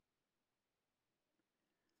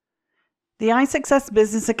The iSuccess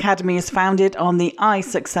Business Academy is founded on the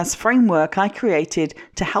iSuccess framework I created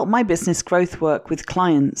to help my business growth work with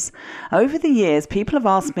clients. Over the years, people have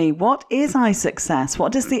asked me, what is iSuccess?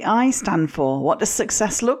 What does the I stand for? What does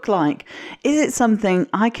success look like? Is it something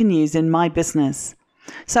I can use in my business?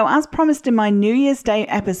 So as promised in my New Year's Day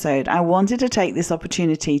episode, I wanted to take this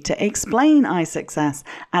opportunity to explain iSuccess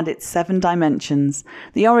and its 7 dimensions,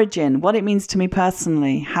 the origin, what it means to me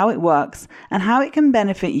personally, how it works, and how it can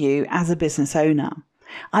benefit you as a business owner.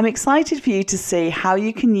 I'm excited for you to see how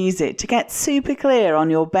you can use it to get super clear on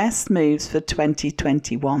your best moves for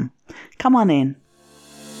 2021. Come on in.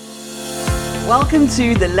 Welcome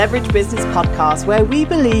to the Leverage Business Podcast, where we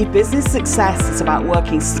believe business success is about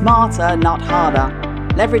working smarter, not harder.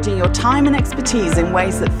 Leveraging your time and expertise in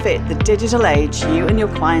ways that fit the digital age you and your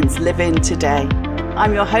clients live in today.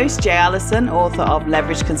 I'm your host, Jay Allison, author of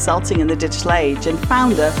Leverage Consulting in the Digital Age and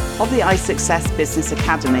founder of the iSuccess Business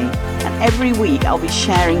Academy. And every week I'll be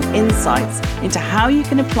sharing insights into how you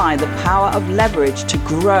can apply the power of leverage to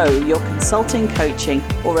grow your consulting, coaching,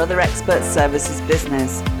 or other expert services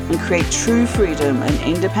business and create true freedom and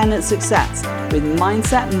independent success with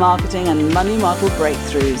mindset, marketing, and money model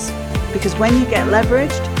breakthroughs. Because when you get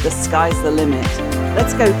leveraged, the sky's the limit.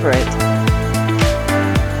 Let's go for it.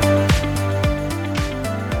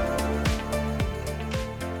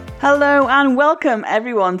 Hello and welcome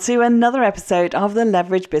everyone to another episode of the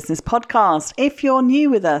Leverage Business Podcast. If you're new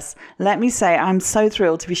with us, let me say I'm so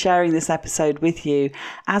thrilled to be sharing this episode with you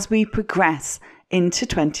as we progress into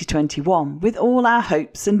 2021 with all our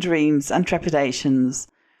hopes and dreams and trepidations.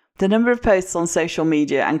 The number of posts on social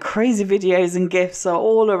media and crazy videos and GIFs are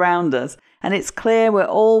all around us, and it's clear we're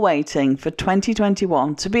all waiting for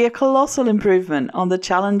 2021 to be a colossal improvement on the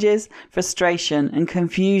challenges, frustration, and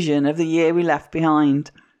confusion of the year we left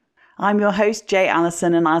behind. I'm your host, Jay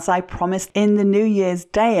Allison, and as I promised in the New Year's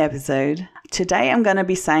Day episode, today I'm going to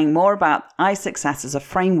be saying more about iSuccess as a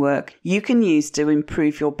framework you can use to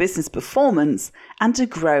improve your business performance and to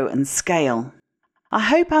grow and scale. I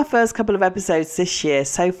hope our first couple of episodes this year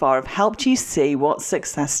so far have helped you see what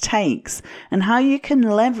success takes and how you can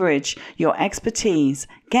leverage your expertise,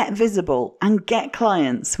 get visible, and get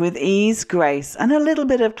clients with ease, grace, and a little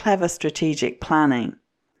bit of clever strategic planning.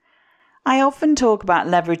 I often talk about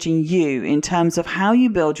leveraging you in terms of how you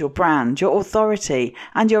build your brand, your authority,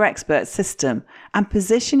 and your expert system, and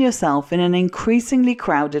position yourself in an increasingly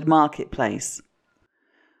crowded marketplace.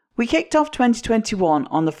 We kicked off 2021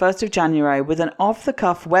 on the 1st of January with an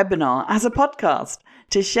off-the-cuff webinar as a podcast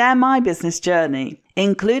to share my business journey,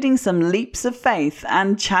 including some leaps of faith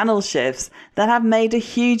and channel shifts that have made a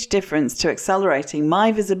huge difference to accelerating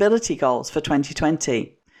my visibility goals for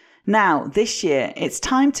 2020. Now, this year, it's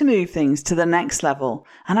time to move things to the next level,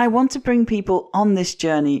 and I want to bring people on this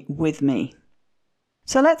journey with me.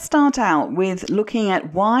 So let's start out with looking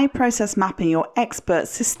at why process mapping your expert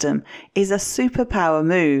system is a superpower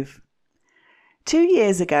move. 2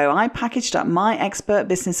 years ago, I packaged up my expert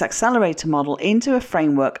business accelerator model into a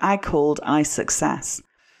framework I called iSuccess.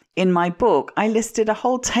 In my book, I listed a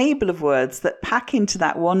whole table of words that pack into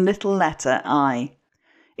that one little letter I.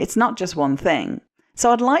 It's not just one thing.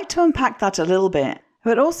 So I'd like to unpack that a little bit,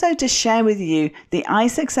 but also to share with you the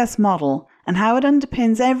iSuccess model and how it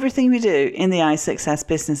underpins everything we do in the iSuccess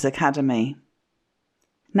Business Academy.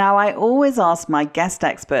 Now, I always ask my guest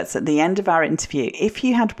experts at the end of our interview, if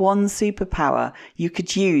you had one superpower you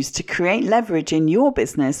could use to create leverage in your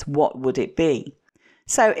business, what would it be?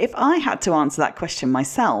 So if I had to answer that question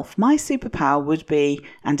myself, my superpower would be,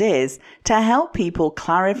 and is, to help people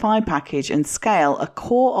clarify, package, and scale a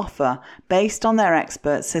core offer based on their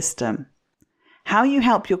expert system. How you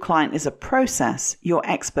help your client is a process, your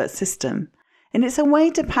expert system, and it's a way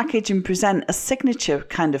to package and present a signature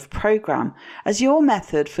kind of program as your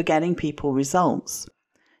method for getting people results.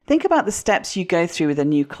 Think about the steps you go through with a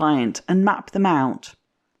new client and map them out.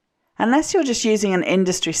 Unless you're just using an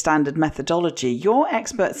industry standard methodology, your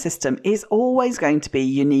expert system is always going to be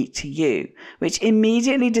unique to you, which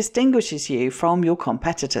immediately distinguishes you from your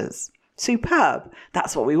competitors. Superb!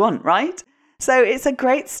 That's what we want, right? So it's a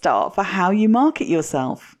great start for how you market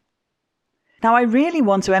yourself. Now, I really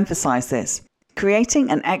want to emphasize this. Creating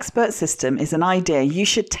an expert system is an idea you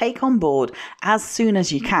should take on board as soon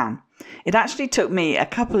as you can. It actually took me a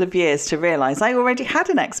couple of years to realize I already had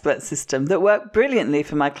an expert system that worked brilliantly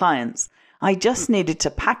for my clients. I just needed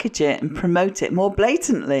to package it and promote it more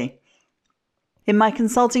blatantly. In my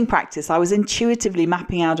consulting practice, I was intuitively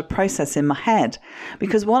mapping out a process in my head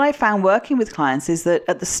because what I found working with clients is that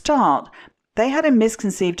at the start, they had a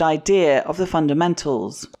misconceived idea of the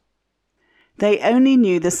fundamentals. They only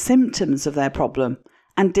knew the symptoms of their problem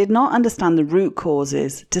and did not understand the root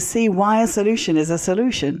causes to see why a solution is a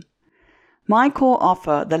solution. My core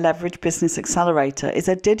offer, the Leverage Business Accelerator, is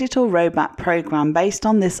a digital roadmap program based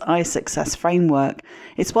on this iSuccess framework.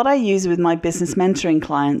 It's what I use with my business mentoring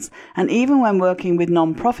clients and even when working with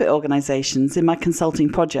non-profit organizations in my consulting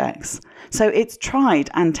projects. So it's tried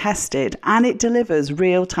and tested and it delivers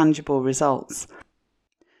real tangible results.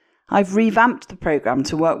 I've revamped the program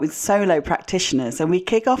to work with solo practitioners and we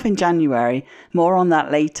kick off in January. More on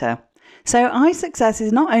that later. So iSuccess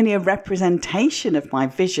is not only a representation of my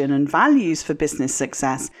vision and values for business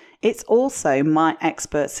success, it's also my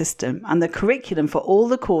expert system and the curriculum for all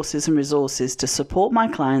the courses and resources to support my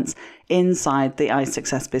clients inside the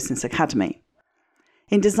iSuccess Business Academy.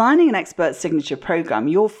 In designing an expert signature program,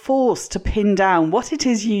 you're forced to pin down what it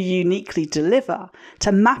is you uniquely deliver,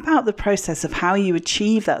 to map out the process of how you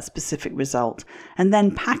achieve that specific result, and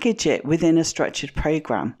then package it within a structured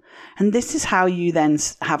program. And this is how you then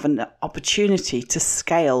have an opportunity to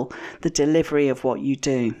scale the delivery of what you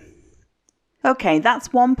do. Okay,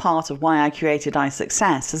 that's one part of why I created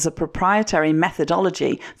iSuccess as a proprietary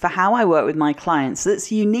methodology for how I work with my clients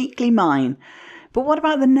that's uniquely mine. But what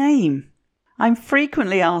about the name? I'm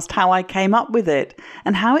frequently asked how I came up with it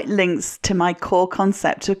and how it links to my core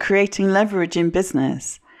concept of creating leverage in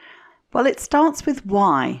business. Well, it starts with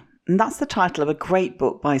why, and that's the title of a great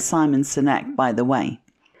book by Simon Sinek, by the way.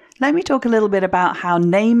 Let me talk a little bit about how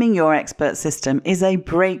naming your expert system is a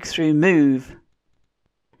breakthrough move.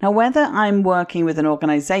 Now, whether I'm working with an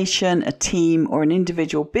organization, a team, or an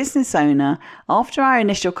individual business owner, after our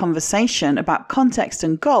initial conversation about context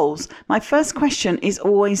and goals, my first question is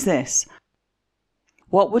always this: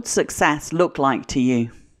 what would success look like to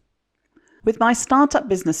you? With my startup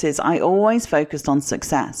businesses, I always focused on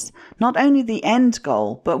success, not only the end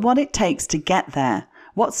goal, but what it takes to get there,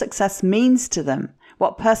 what success means to them,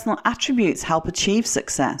 what personal attributes help achieve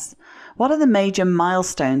success, what are the major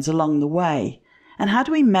milestones along the way, and how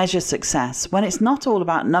do we measure success when it's not all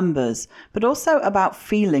about numbers, but also about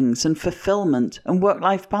feelings and fulfillment and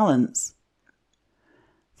work-life balance.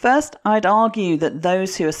 First, I'd argue that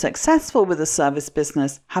those who are successful with a service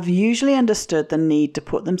business have usually understood the need to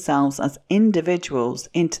put themselves as individuals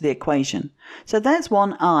into the equation. So there's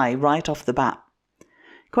one I right off the bat.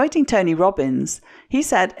 Quoting Tony Robbins, he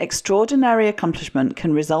said, "Extraordinary accomplishment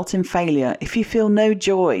can result in failure if you feel no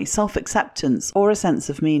joy, self-acceptance, or a sense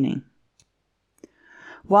of meaning."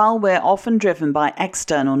 While we're often driven by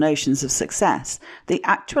external notions of success, the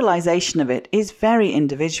actualization of it is very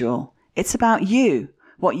individual. It's about you,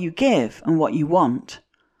 what you give, and what you want.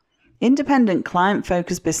 Independent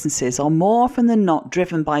client-focused businesses are more often than not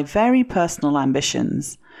driven by very personal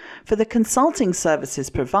ambitions. For the consulting services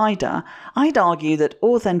provider, I'd argue that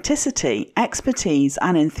authenticity, expertise,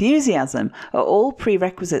 and enthusiasm are all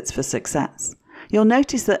prerequisites for success. You'll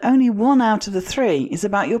notice that only 1 out of the 3 is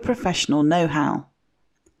about your professional know-how.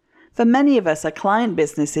 For many of us, a client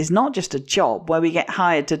business is not just a job where we get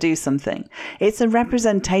hired to do something. It's a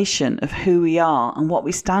representation of who we are and what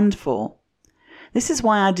we stand for. This is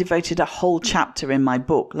why I devoted a whole chapter in my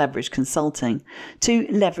book, Leverage Consulting, to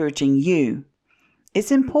leveraging you.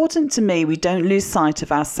 It's important to me we don't lose sight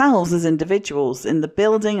of ourselves as individuals in the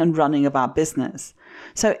building and running of our business.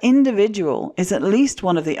 So individual is at least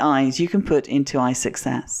one of the I's you can put into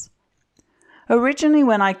iSuccess. Originally,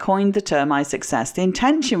 when I coined the term iSuccess, the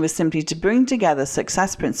intention was simply to bring together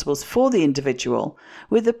success principles for the individual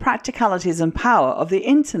with the practicalities and power of the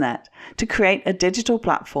internet to create a digital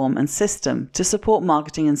platform and system to support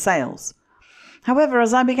marketing and sales. However,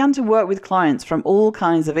 as I began to work with clients from all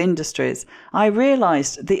kinds of industries, I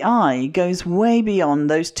realized the I goes way beyond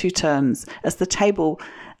those 2 terms, as the table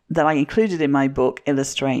that I included in my book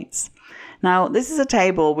illustrates. Now, this is a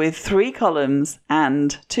table with 3 columns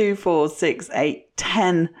and 2, 4, 6, 8,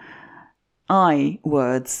 10 I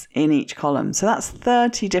words in each column. So that's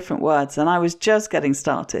 30 different words, and I was just getting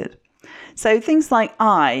started. So things like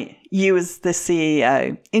I, you as the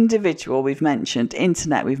CEO, individual we've mentioned,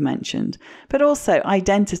 internet we've mentioned, but also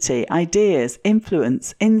identity, ideas,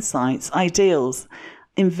 influence, insights, ideals,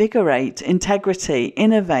 invigorate, integrity,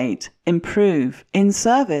 innovate, improve, in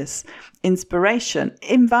service, inspiration,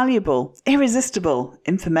 invaluable, irresistible,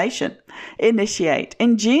 information, initiate,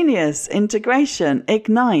 ingenious, integration,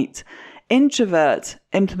 ignite, introvert,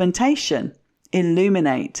 implementation,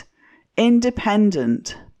 illuminate,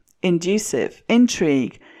 independent, inducive,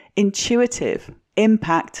 intrigue, intuitive,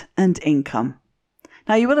 impact, and income.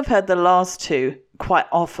 Now, you will have heard the last 2 quite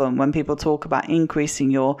often when people talk about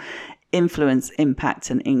increasing your influence,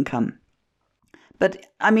 impact, and income. But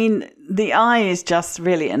I mean, the I is just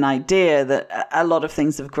really an idea that a lot of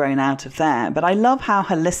things have grown out of there. But I love how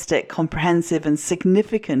holistic, comprehensive and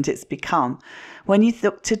significant it's become when you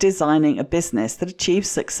look to designing a business that achieves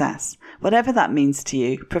success, whatever that means to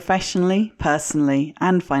you, professionally, personally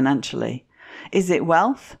and financially. Is it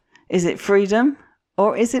wealth? Is it freedom?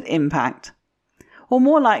 Or is it impact? Or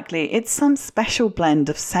more likely, it's some special blend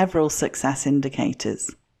of several success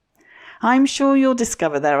indicators. I'm sure you'll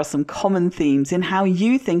discover there are some common themes in how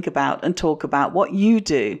you think about and talk about what you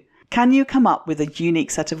do. Can you come up with a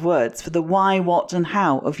unique set of words for the why, what and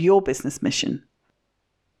how of your business mission?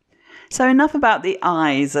 So enough about the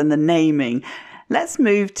I's and the naming. Let's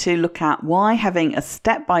move to look at why having a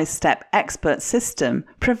step-by-step expert system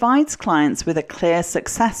provides clients with a clear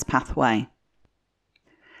success pathway.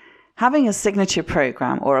 Having a signature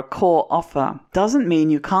program or a core offer doesn't mean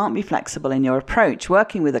you can't be flexible in your approach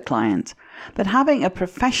working with a client, but having a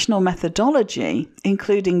professional methodology,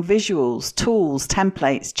 including visuals, tools,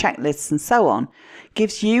 templates, checklists, and so on,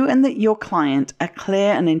 gives you and your client a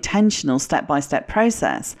clear and intentional step-by-step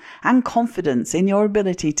process and confidence in your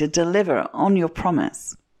ability to deliver on your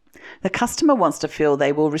promise. The customer wants to feel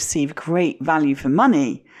they will receive great value for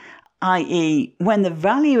money, i.e., when the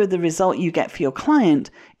value of the result you get for your client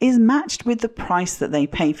is matched with the price that they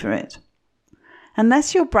pay for it.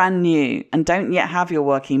 Unless you're brand new and don't yet have your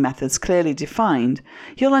working methods clearly defined,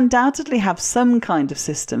 you'll undoubtedly have some kind of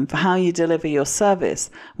system for how you deliver your service,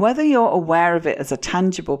 whether you're aware of it as a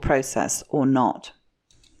tangible process or not.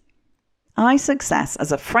 iSuccess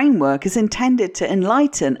as a framework is intended to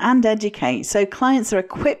enlighten and educate so clients are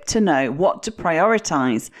equipped to know what to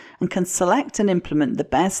prioritize and can select and implement the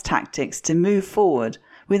best tactics to move forward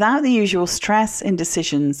without the usual stress,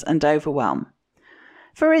 indecisions, and overwhelm.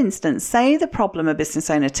 For instance, say the problem a business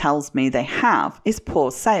owner tells me they have is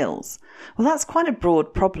poor sales. Well, that's quite a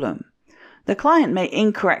broad problem. The client may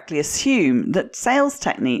incorrectly assume that sales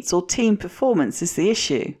techniques or team performance is the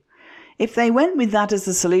issue. If they went with that as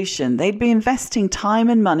a solution, they'd be investing time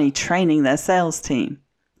and money training their sales team.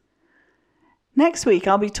 Next week,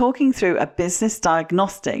 I'll be talking through a business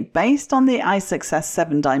diagnostic based on the iSuccess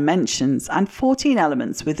 7 dimensions and 14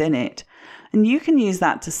 elements within it. And you can use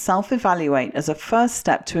that to self-evaluate as a first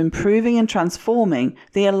step to improving and transforming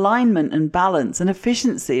the alignment and balance and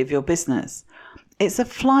efficiency of your business. It's a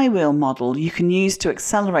flywheel model you can use to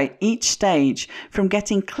accelerate each stage from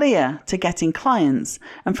getting clear to getting clients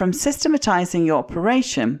and from systematizing your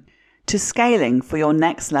operation to scaling for your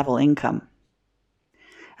next level income.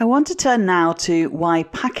 I want to turn now to why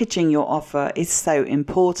packaging your offer is so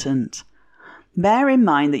important. Bear in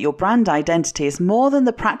mind that your brand identity is more than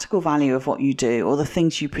the practical value of what you do or the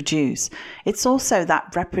things you produce. It's also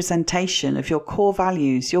that representation of your core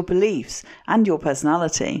values, your beliefs, and your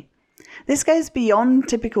personality. This goes beyond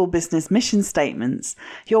typical business mission statements.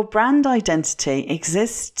 Your brand identity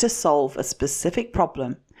exists to solve a specific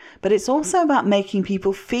problem, but it's also about making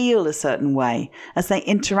people feel a certain way as they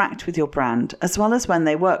interact with your brand, as well as when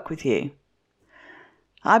they work with you.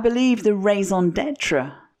 I believe the raison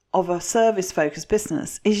d'etre of a service-focused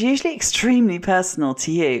business is usually extremely personal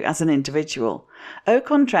to you as an individual. Au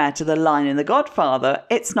contraire to the line in The Godfather,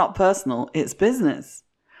 it's not personal, it's business.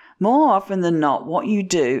 More often than not, what you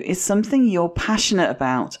do is something you're passionate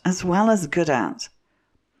about as well as good at.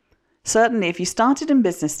 Certainly, if you started in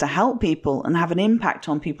business to help people and have an impact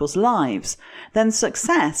on people's lives, then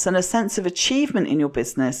success and a sense of achievement in your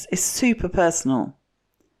business is super personal.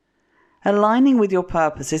 Aligning with your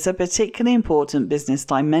purpose is a particularly important business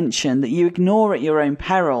dimension that you ignore at your own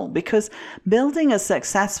peril, because building a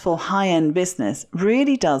successful high-end business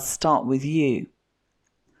really does start with you.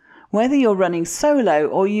 Whether you're running solo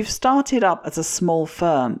or you've started up as a small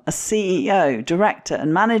firm, a CEO, director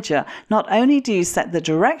and manager, not only do you set the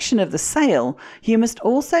direction of the sail, you must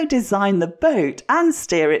also design the boat and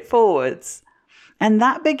steer it forwards. And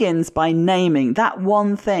that begins by naming that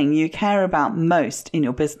one thing you care about most in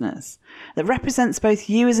your business that represents both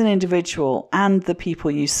you as an individual and the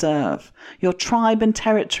people you serve, your tribe and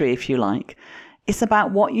territory, if you like. It's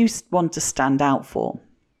about what you want to stand out for.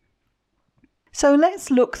 So let's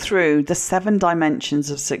look through the 7 dimensions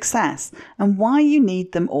of success and why you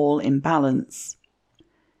need them all in balance.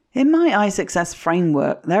 In my iSuccess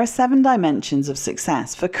framework, there are 7 dimensions of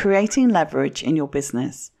success for creating leverage in your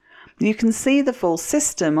business. You can see the full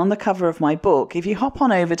system on the cover of my book if you hop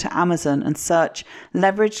on over to Amazon and search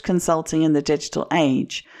Leveraged Consulting in the Digital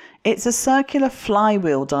Age. It's a circular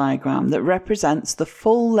flywheel diagram that represents the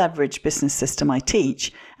full leverage business system I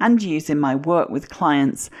teach and use in my work with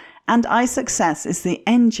clients, and iSuccess is the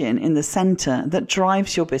engine in the center that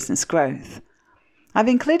drives your business growth. I've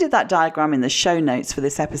included that diagram in the show notes for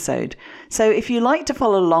this episode, so if you like to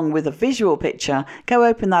follow along with a visual picture, go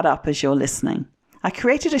open that up as you're listening. I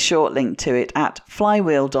created a short link to it at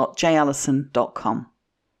flywheel.jallison.com.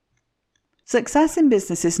 Success in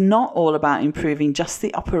business is not all about improving just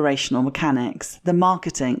the operational mechanics, the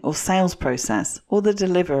marketing or sales process, or the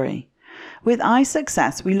delivery. With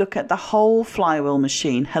iSuccess, we look at the whole flywheel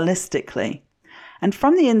machine holistically. And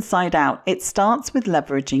from the inside out, it starts with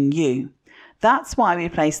leveraging you. That's why we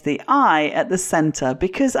place the I at the center,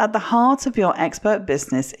 because at the heart of your expert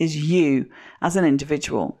business is you as an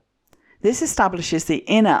individual. This establishes the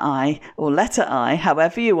inner I, or letter I,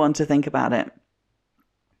 however you want to think about it.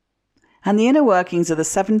 And the inner workings are the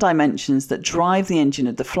 7 dimensions that drive the engine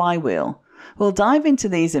of the flywheel. We'll dive into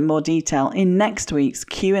these in more detail in next week's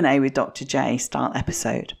Q&A with Dr. J style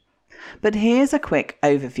episode. But here's a quick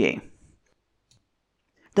overview.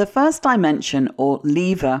 The first dimension, or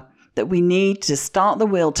lever, that we need to start the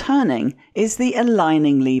wheel turning is the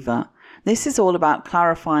aligning lever. This is all about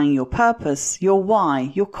clarifying your purpose, your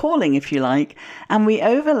why, your calling if you like, and we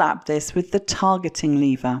overlap this with the targeting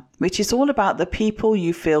lever, which is all about the people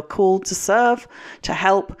you feel called to serve, to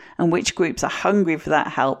help, and which groups are hungry for that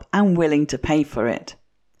help and willing to pay for it.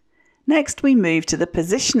 Next, we move to the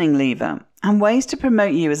positioning lever and ways to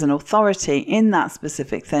promote you as an authority in that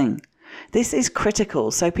specific thing. This is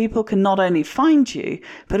critical so people can not only find you,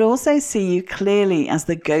 but also see you clearly as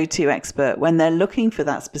the go-to expert when they're looking for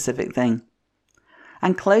that specific thing.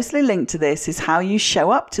 And closely linked to this is how you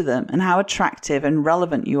show up to them and how attractive and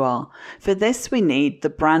relevant you are. For this, we need the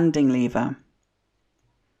branding lever.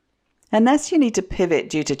 Unless you need to pivot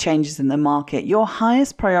due to changes in the market, your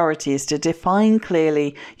highest priority is to define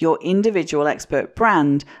clearly your individual expert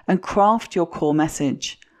brand and craft your core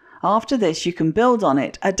message. After this, you can build on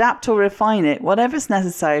it, adapt or refine it, whatever's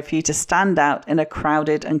necessary for you to stand out in a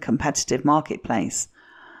crowded and competitive marketplace.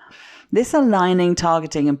 This aligning,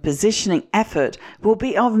 targeting and positioning effort will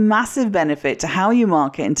be of massive benefit to how you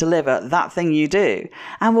market and deliver that thing you do,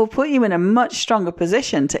 and will put you in a much stronger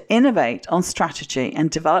position to innovate on strategy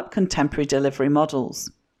and develop contemporary delivery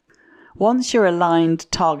models. Once you're aligned,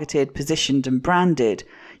 targeted, positioned and branded,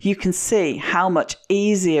 you can see how much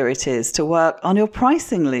easier it is to work on your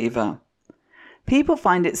pricing lever. People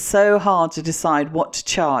find it so hard to decide what to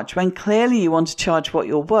charge when clearly you want to charge what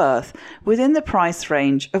you're worth within the price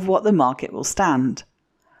range of what the market will stand.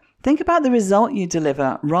 Think about the result you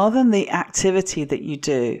deliver rather than the activity that you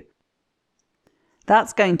do.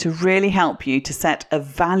 That's going to really help you to set a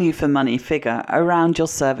value for money figure around your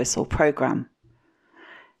service or program.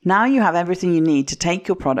 Now you have everything you need to take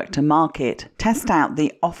your product to market, test out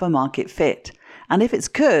the offer market fit, and if it's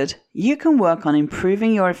good, you can work on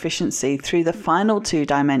improving your efficiency through the final 2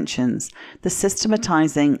 dimensions, the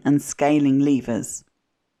systematizing and scaling levers.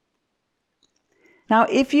 Now,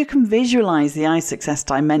 if you can visualize the iSuccess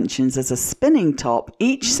dimensions as a spinning top,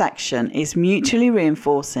 each section is mutually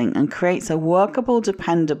reinforcing and creates a workable,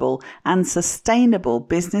 dependable, and sustainable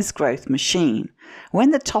business growth machine.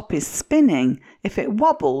 When the top is spinning, if it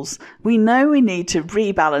wobbles, we know we need to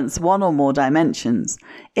rebalance one or more dimensions.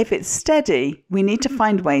 If it's steady, we need to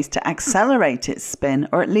find ways to accelerate its spin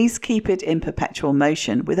or at least keep it in perpetual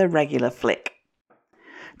motion with a regular flick.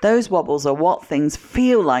 Those wobbles are what things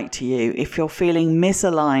feel like to you if you're feeling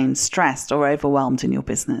misaligned, stressed, or overwhelmed in your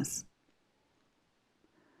business.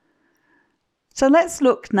 So let's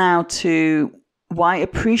look now to why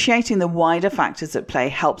appreciating the wider factors at play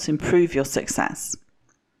helps improve your success.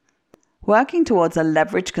 Working towards a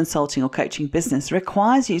leveraged consulting or coaching business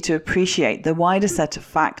requires you to appreciate the wider set of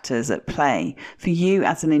factors at play for you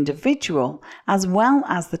as an individual, as well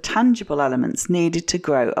as the tangible elements needed to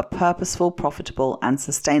grow a purposeful, profitable, and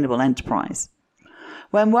sustainable enterprise.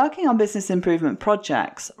 When working on business improvement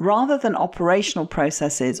projects, rather than operational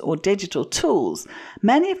processes or digital tools,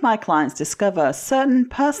 many of my clients discover certain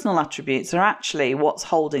personal attributes are actually what's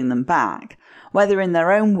holding them back, whether in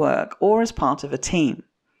their own work or as part of a team.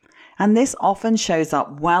 And this often shows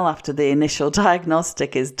up well after the initial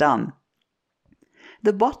diagnostic is done.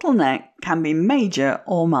 The bottleneck can be major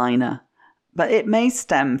or minor, but it may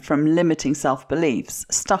stem from limiting self-beliefs,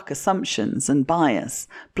 stuck assumptions and bias,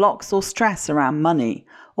 blocks or stress around money,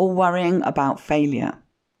 or worrying about failure.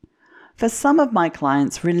 For some of my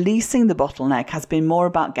clients, releasing the bottleneck has been more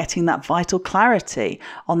about getting that vital clarity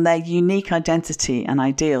on their unique identity and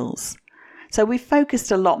ideals. So we focused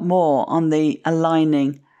a lot more on the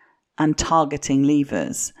aligning and targeting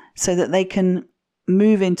levers so that they can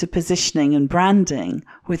move into positioning and branding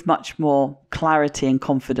with much more clarity and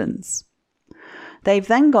confidence. They've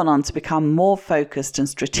then gone on to become more focused and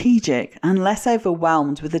strategic and less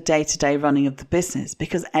overwhelmed with the day-to-day running of the business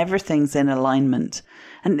because everything's in alignment.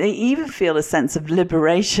 And they even feel a sense of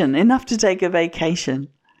liberation, enough to take a vacation.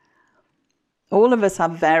 All of us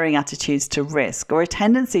have varying attitudes to risk or a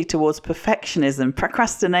tendency towards perfectionism,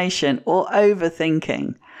 procrastination, or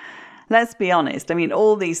overthinking. Let's be honest,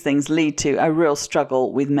 all these things lead to a real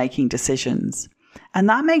struggle with making decisions. And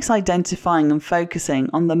that makes identifying and focusing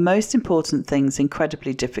on the most important things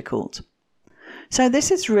incredibly difficult. So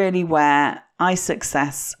this is really where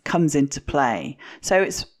iSuccess comes into play. So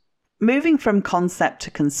it's moving from concept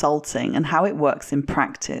to consulting and how it works in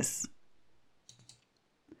practice.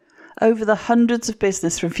 Over the hundreds of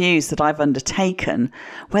business reviews that I've undertaken,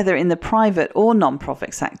 whether in the private or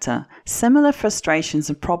non-profit sector, similar frustrations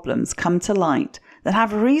and problems come to light that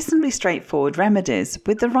have reasonably straightforward remedies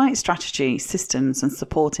with the right strategy, systems and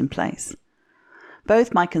support in place.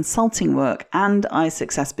 Both my consulting work and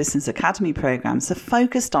iSuccess Business Academy programs are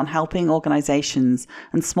focused on helping organisations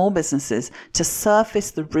and small businesses to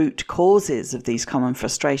surface the root causes of these common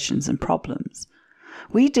frustrations and problems.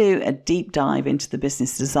 We do a deep dive into the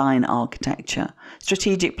business design architecture,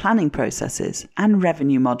 strategic planning processes, and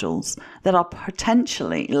revenue models that are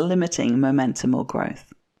potentially limiting momentum or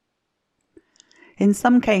growth. In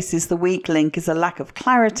some cases, the weak link is a lack of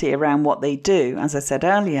clarity around what they do, as I said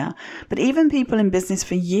earlier, but even people in business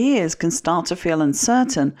for years can start to feel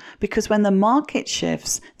uncertain because when the market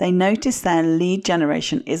shifts, they notice their lead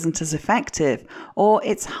generation isn't as effective or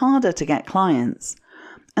it's harder to get clients.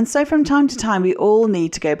 And so from time to time, we all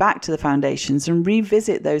need to go back to the foundations and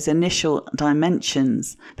revisit those initial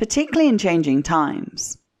dimensions, particularly in changing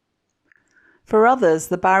times. For others,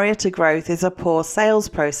 the barrier to growth is a poor sales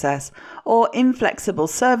process or inflexible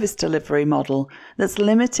service delivery model that's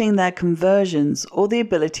limiting their conversions or the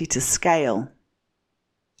ability to scale.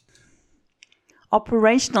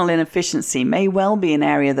 Operational inefficiency may well be an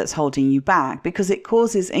area that's holding you back because it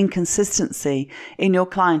causes inconsistency in your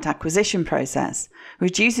client acquisition process,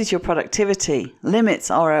 reduces your productivity, limits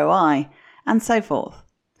ROI, and so forth.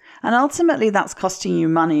 And ultimately that's costing you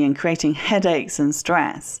money and creating headaches and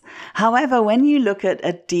stress. However, when you look at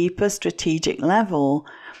a deeper strategic level,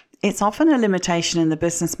 it's often a limitation in the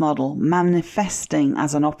business model manifesting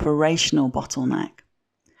as an operational bottleneck.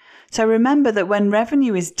 So remember that when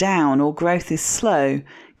revenue is down or growth is slow,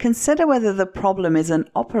 consider whether the problem is an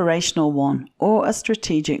operational one or a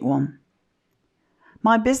strategic one.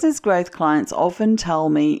 My business growth clients often tell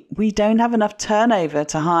me we don't have enough turnover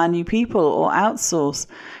to hire new people or outsource,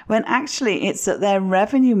 when actually it's that their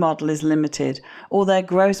revenue model is limited, or their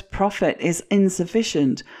gross profit is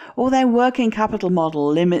insufficient, or their working capital model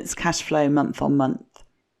limits cash flow month on month.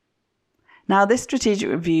 Now, this strategic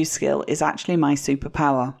review skill is actually my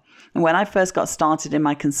superpower. And when I first got started in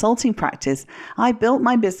my consulting practice, I built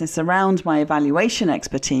my business around my evaluation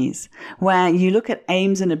expertise, where you look at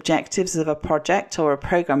aims and objectives of a project or a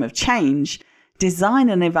program of change, design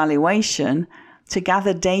an evaluation to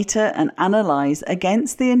gather data and analyze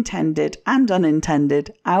against the intended and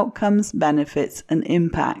unintended outcomes, benefits, and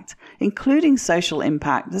impact, including social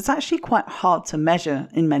impact that's actually quite hard to measure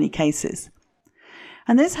in many cases.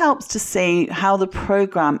 And this helps to see how the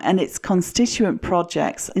program and its constituent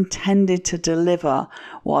projects intended to deliver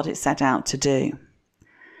what it set out to do.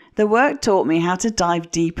 The work taught me how to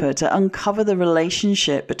dive deeper to uncover the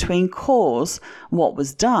relationship between cause, what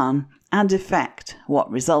was done, and effect,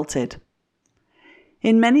 what resulted.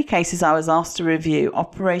 In many cases, I was asked to review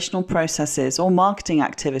operational processes or marketing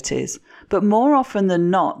activities, but more often than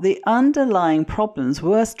not, the underlying problems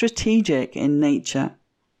were strategic in nature.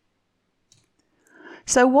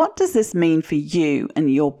 So what does this mean for you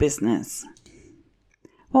and your business?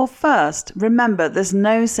 Well, first, remember there's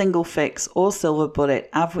no single fix or silver bullet,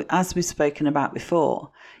 as we've spoken about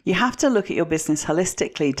before. You have to look at your business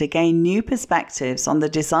holistically to gain new perspectives on the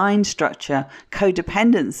design structure,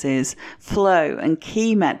 codependencies, flow, and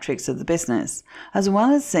key metrics of the business, as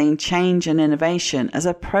well as seeing change and innovation as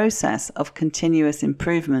a process of continuous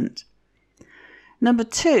improvement. Number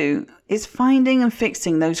 2 is finding and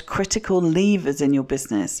fixing those critical levers in your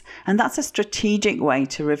business. And that's a strategic way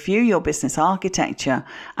to review your business architecture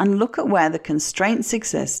and look at where the constraints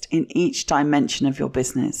exist in each dimension of your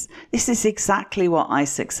business. This is exactly what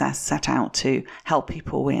iSuccess set out to help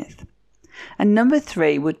people with. And number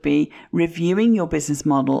 3 would be reviewing your business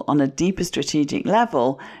model on a deeper strategic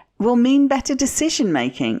level will mean better decision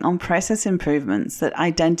making on process improvements that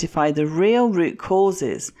identify the real root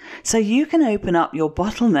causes so you can open up your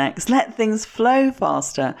bottlenecks, let things flow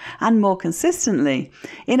faster and more consistently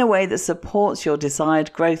in a way that supports your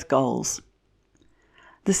desired growth goals.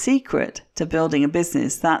 The secret to building a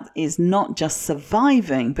business that is not just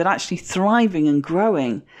surviving, but actually thriving and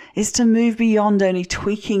growing is to move beyond only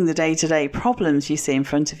tweaking the day-to-day problems you see in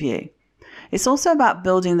front of you. It's also about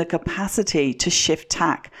building the capacity to shift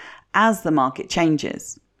tack as the market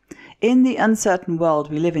changes. In the uncertain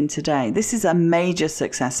world we live in today, this is a major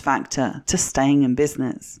success factor to staying in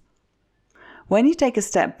business. When you take a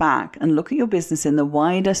step back and look at your business in the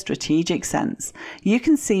wider strategic sense, you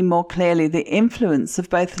can see more clearly the influence of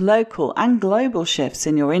both local and global shifts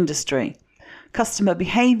in your industry. Customer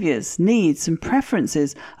behaviors, needs, and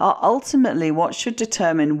preferences are ultimately what should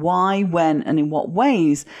determine why, when, and in what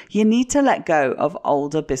ways you need to let go of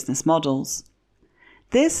older business models.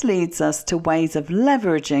 This leads us to ways of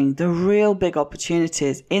leveraging the real big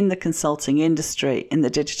opportunities in the consulting industry in the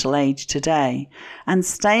digital age today and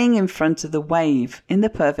staying in front of the wave in the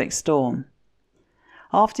perfect storm.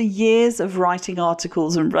 After years of writing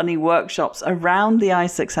articles and running workshops around the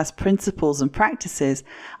iSuccess principles and practices,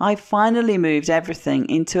 I finally moved everything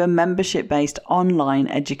into a membership-based online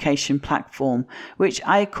education platform, which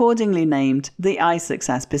I accordingly named the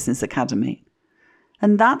iSuccess Business Academy.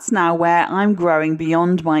 And that's now where I'm growing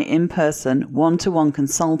beyond my in-person, one-to-one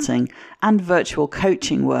consulting and virtual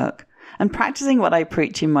coaching work and practicing what I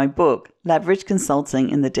preach in my book, Leverage Consulting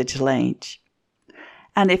in the Digital Age.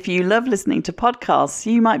 And if you love listening to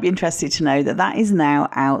podcasts, you might be interested to know that that is now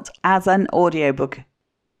out as an audiobook.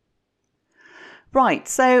 Right,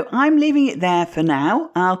 so I'm leaving it there for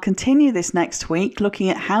now. I'll continue this next week looking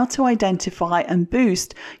at how to identify and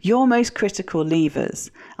boost your most critical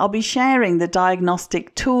levers. I'll be sharing the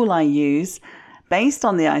diagnostic tool I use based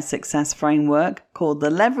on the iSuccess framework called the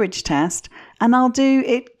Leverage Test, and I'll do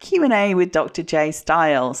it Q&A with Dr. J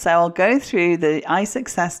style. So I'll go through the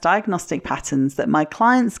iSuccess diagnostic patterns that my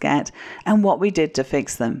clients get and what we did to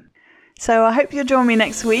fix them. So I hope you'll join me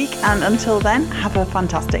next week, and until then, have a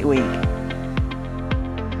fantastic week.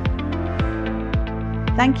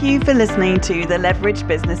 Thank you for listening to the Leverage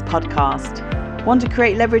Business Podcast. Want to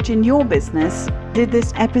create leverage in your business? Did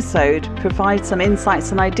this episode provide some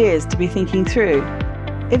insights and ideas to be thinking through?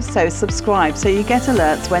 If so, subscribe so you get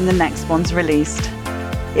alerts when the next one's released.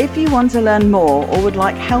 If you want to learn more or would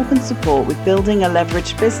like help and support with building a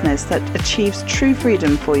leveraged business that achieves true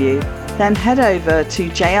freedom for you, then head over to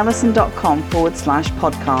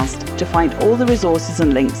jallison.com/podcast to find all the resources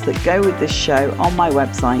and links that go with this show on my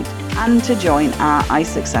website and to join our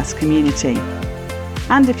iSuccess community.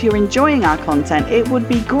 And if you're enjoying our content, it would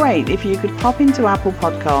be great if you could pop into Apple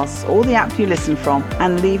Podcasts or the app you listen from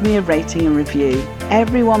and leave me a rating and review.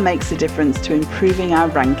 Everyone makes a difference to improving our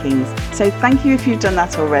rankings. So thank you if you've done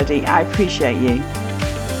that already. I appreciate you.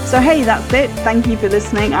 So hey, that's it. Thank you for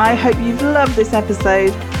listening. I hope you've loved this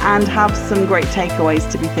episode and have some great takeaways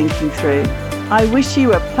to be thinking through. I wish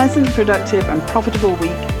you a pleasant, productive and profitable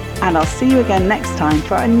week, and I'll see you again next time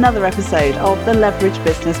for another episode of the Leverage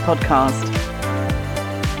Business Podcast.